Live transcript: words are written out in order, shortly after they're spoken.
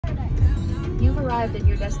You've arrived at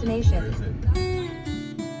your destination.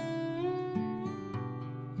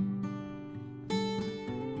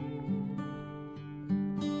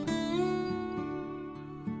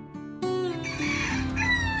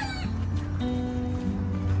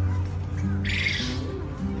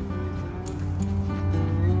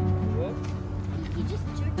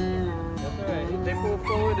 They pull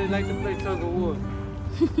forward, they like to play tug of war.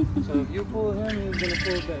 So if you pull him, he's going to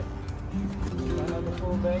pull back. Try not to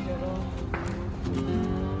pull back at all.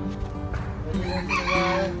 Every once in a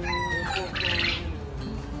while, they pull forward.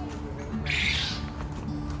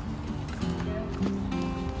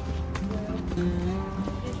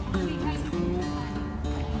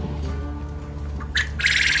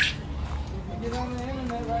 Get on the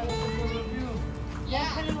internet right at the review. Yeah,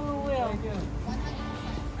 put it on the wheel. Thank you.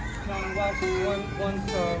 Trying to watch one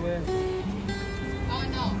star with. Oh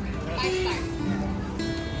no, 5 stars.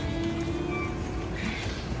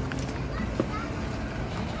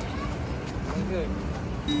 Very good.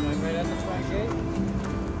 Right at the front gate.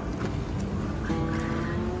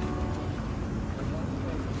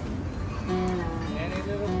 Any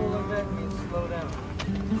little pulling back means slow down.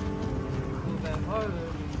 Pull back harder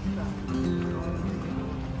means stop.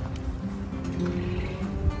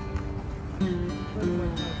 Pretty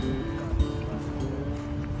much not good.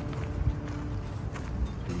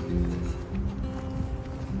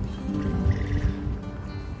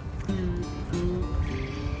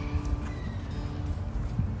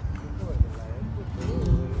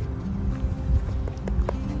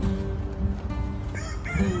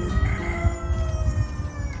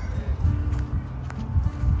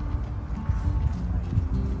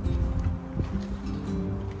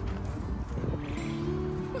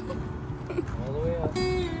 All the way up. As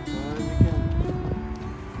hard as you can.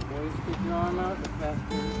 The more you stick your arm out, the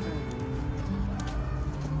faster you turn.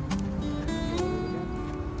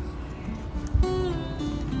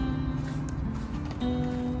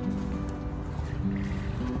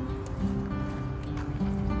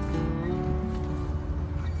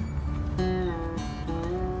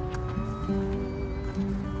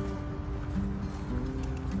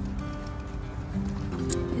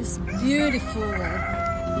 It's beautiful.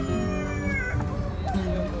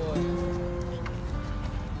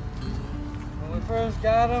 When we first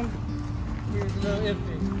got him, he was a little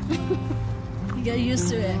iffy. You get used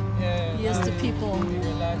to it. Yeah, Used to people. He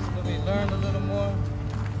relaxed a little bit, learned a little more.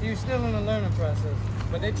 He was still in the learning process,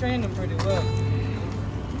 but they trained him pretty well.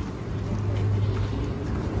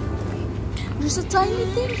 There's a tiny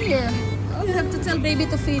thing here. Oh, you have to tell baby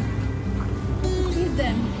to feed. Feed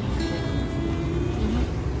them.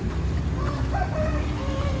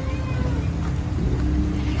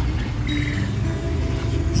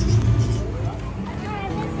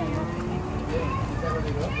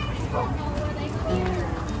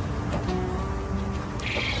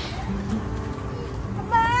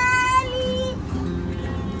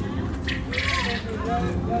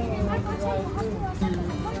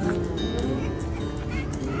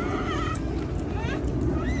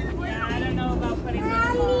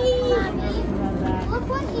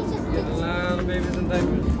 Get a lot of babies in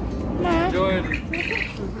diapers. Enjoyed it.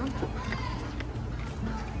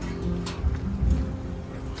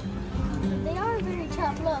 They are very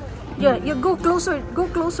tough, look. Yeah, you go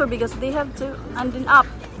closer because they have to, and then up.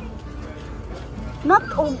 Not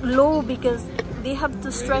low because they have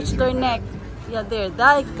to stretch their neck. Yeah, there,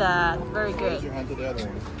 like that. Very good. Raise your hand to the other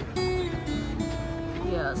one.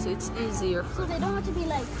 Yeah, so it's easier So for they don't have to be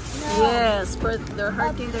like, no. yes, but they're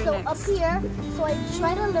hurting their So necks. up here, so I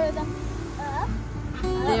try to lure them up.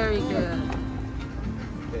 Very good.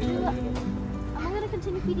 Am I going to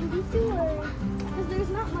continue feeding these two or? Because there's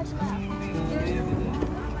not much left.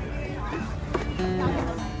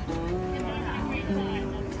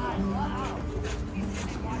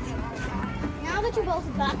 Now that you're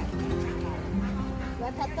both back, do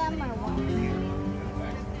I pet them or what?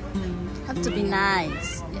 Have to be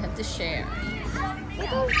nice. You have to share. They're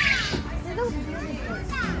those beautiful.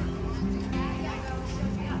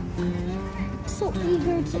 So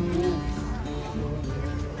eager to eat.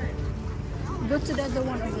 Go to the other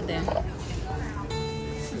one over there.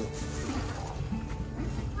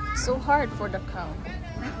 So hard for the cow.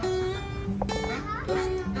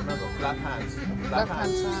 Remember, flat hands. Flat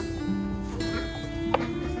hands, huh?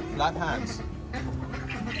 Flat hands.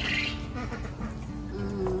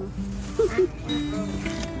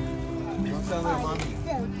 Don't tell your mommy.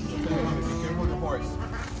 Don't tell your mommy. Be careful of the horse.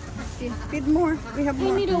 Feed more. We have I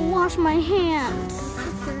more. need to wash my hands.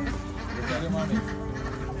 Don't tell your mommy.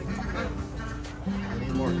 I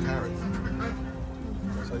need more carrots.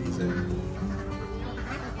 That's what he said.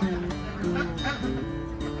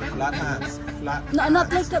 Flat hands. Flat. No, hands.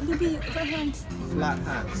 not like that, baby. Flat hands. Flat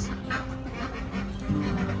hands.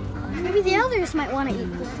 Maybe the others might want to eat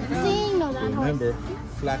the same thing. No, that horse. Remember,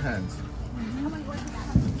 flat hands.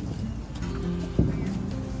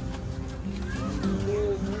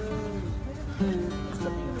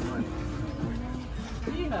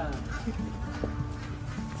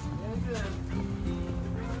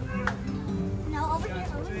 No, over here.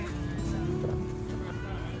 Over here.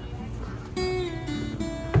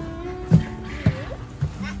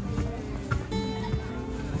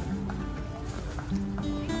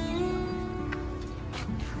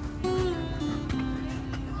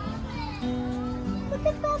 Look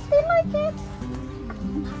at that, they like it.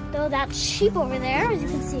 Though that sheep over there, as you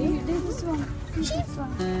can see. This one. Sheep.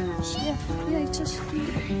 Yeah, yeah, it's just.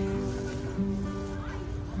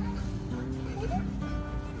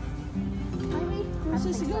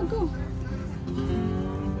 Princess, go, go.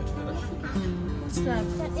 What's that?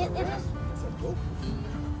 It is.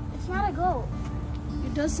 It's not a goat.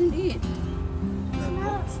 It doesn't eat. It's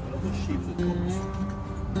not. Sheep with goats.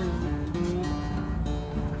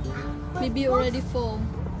 Maybe already full.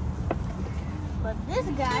 But this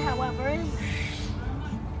guy, however, is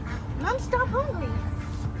non-stop hungry.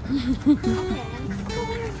 Okay.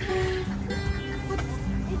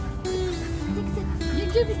 You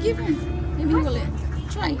give him. Maybe he will eat.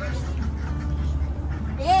 Try.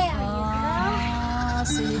 There Ah,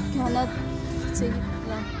 so you cannot take it.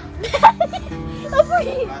 you go. Over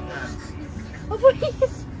here. Flat hands. Over here.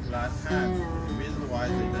 Flat hands. The reason why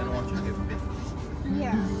is they don't want you to get bitten.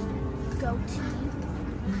 Here. Goat.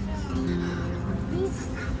 He's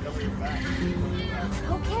Cover your back.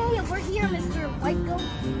 okay over here, Mr. White Goat.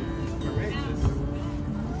 Courageous.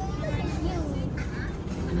 Look at you.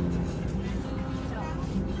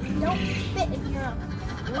 Don't spit if you're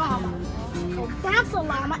a llama. Oh, that's a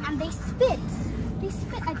llama, and they spit. They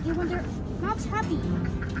spit at you when they're not happy.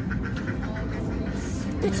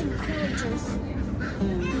 Spitting creatures.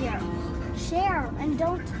 Here. Share and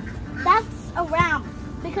don't. That's a ram.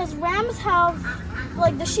 Because rams have,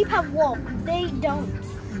 like the sheep have wool. They don't.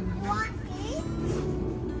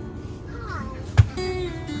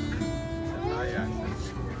 Oh yeah.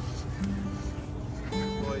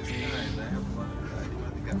 Boys, guys, I have fun with that. You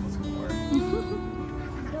want to get some more?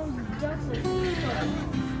 Those ducks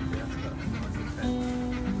are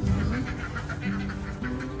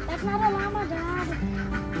That's not a llama, Dad.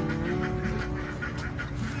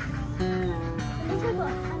 It looks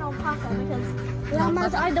like an alpaca because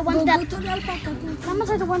llamas are the ones Go that to the alpaca. Go.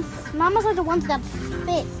 llamas are the ones that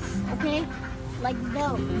spit, okay? Like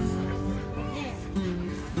those. There.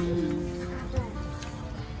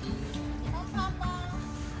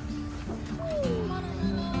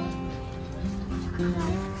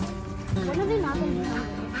 When are they not going to be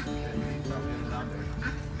hungry?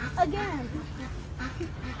 Again.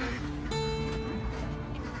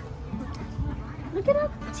 Look at our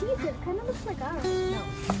teeth. It kind of looks like ours. No.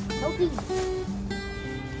 No teeth.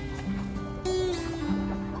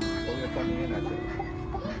 Pull your tummy in, that's it.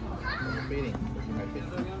 You're feeding. You're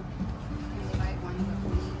feeding.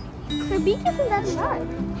 Her beak isn't that sharp.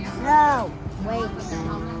 No. Wait.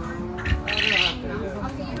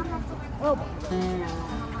 Oh.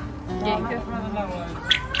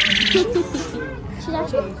 She's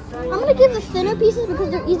actually. I'm gonna give the thinner pieces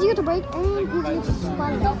because they're easier to break and easier to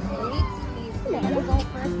slice.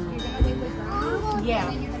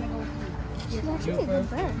 Yeah. She's actually a good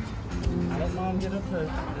bird. Let mom get up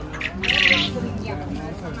first.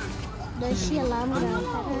 Does she allow me to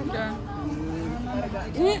pet her?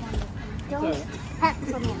 Don't pet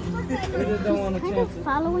from him. We just don't want to Kind chance of it.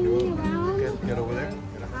 following me around. Get over there.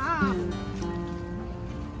 Get up.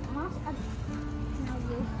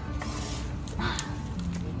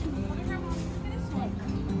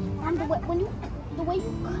 And the way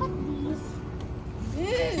you cut these.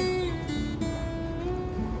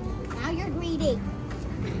 Now you're greedy.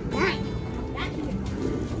 Back here.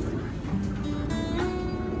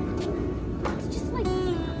 It's just like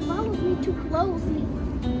follows me too closely.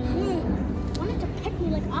 Wanted to peck me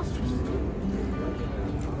like ostriches.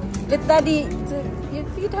 Let daddy. You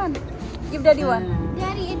feed her. Give daddy one.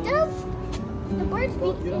 Daddy, it does. The bird's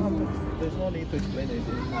beak You don't have isn't. to, there's no need to explain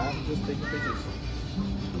anything. Just take pictures.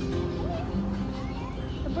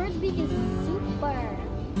 The bird's beak is super.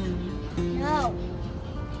 No.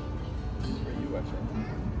 For you, actually.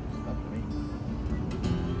 Not for me.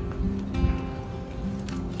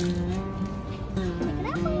 Pick it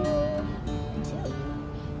up. Two.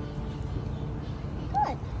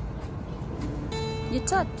 Good. You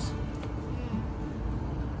touch.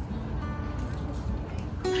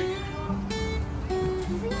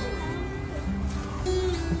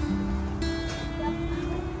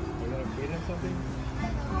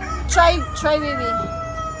 Try, baby.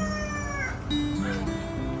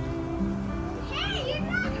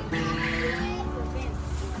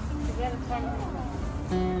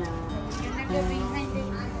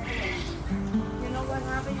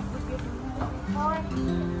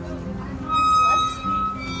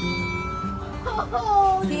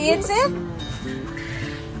 He eats it?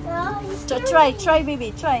 Try,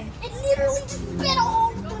 baby, try. It literally just bit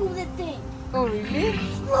all through the thing. Oh, really?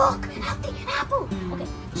 Look at the apple. Okay,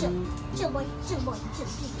 chill, boy, chill.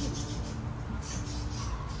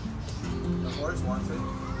 The horse wants it.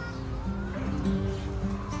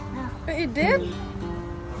 It did?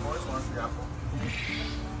 The horse wants the apple.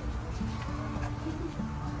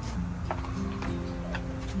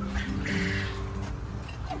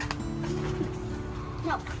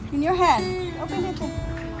 No. In your hand. Open it.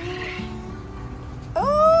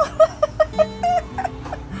 Oh!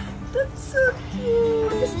 That's so cute.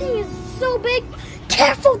 This thing is so big.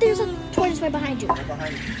 Careful, there's a tortoise right behind you. Right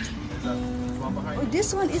behind you. There's one behind Oh, you.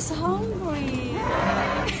 this one is hungry.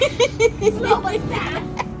 Slow like that.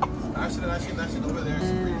 Actually, over there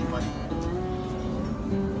is really funny.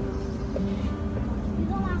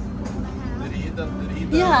 Did he eat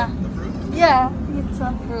the Yeah. the fruit? Yeah, it's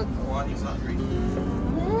some fruit. Well, he's hungry.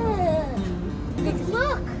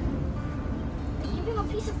 Look. Give him a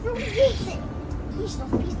piece of fruit. He eats it.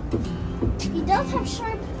 He does have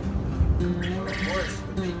sharp Of course,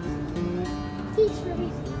 the beak. teeth for a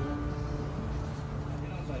reason.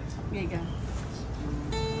 There you go.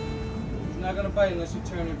 He's not gonna bite unless you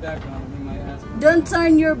turn your back on him. He might ask for Don't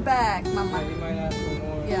turn your back, Mama. He might ask for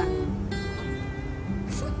more. Yeah.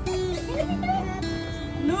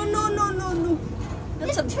 No.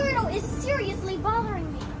 This That's a turtle is seriously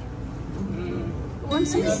bothering me.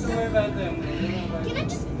 once you Don't worry about them. Can I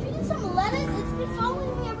just feed some lettuce? It's been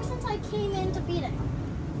following me ever since I came in to feed it.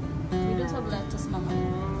 You don't have lettuce, Mama.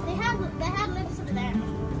 They had lettuce over there.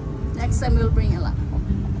 Next time we'll bring a lot.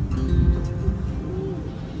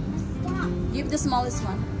 Stop. Give the smallest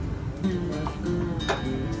one.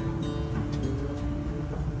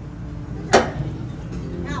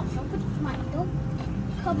 Now, don't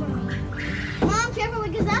cover me. Mom, careful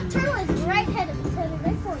because that turtle is right headed. It's headed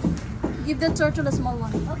right for you. Give the turtle a small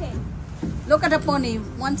one. Okay. Look at the pony.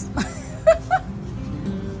 Once.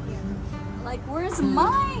 Like, where's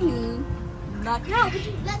mine? Not Now, would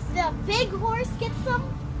you let the big horse get some?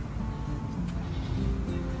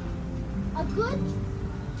 A good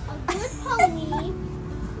pony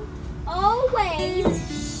always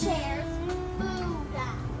shares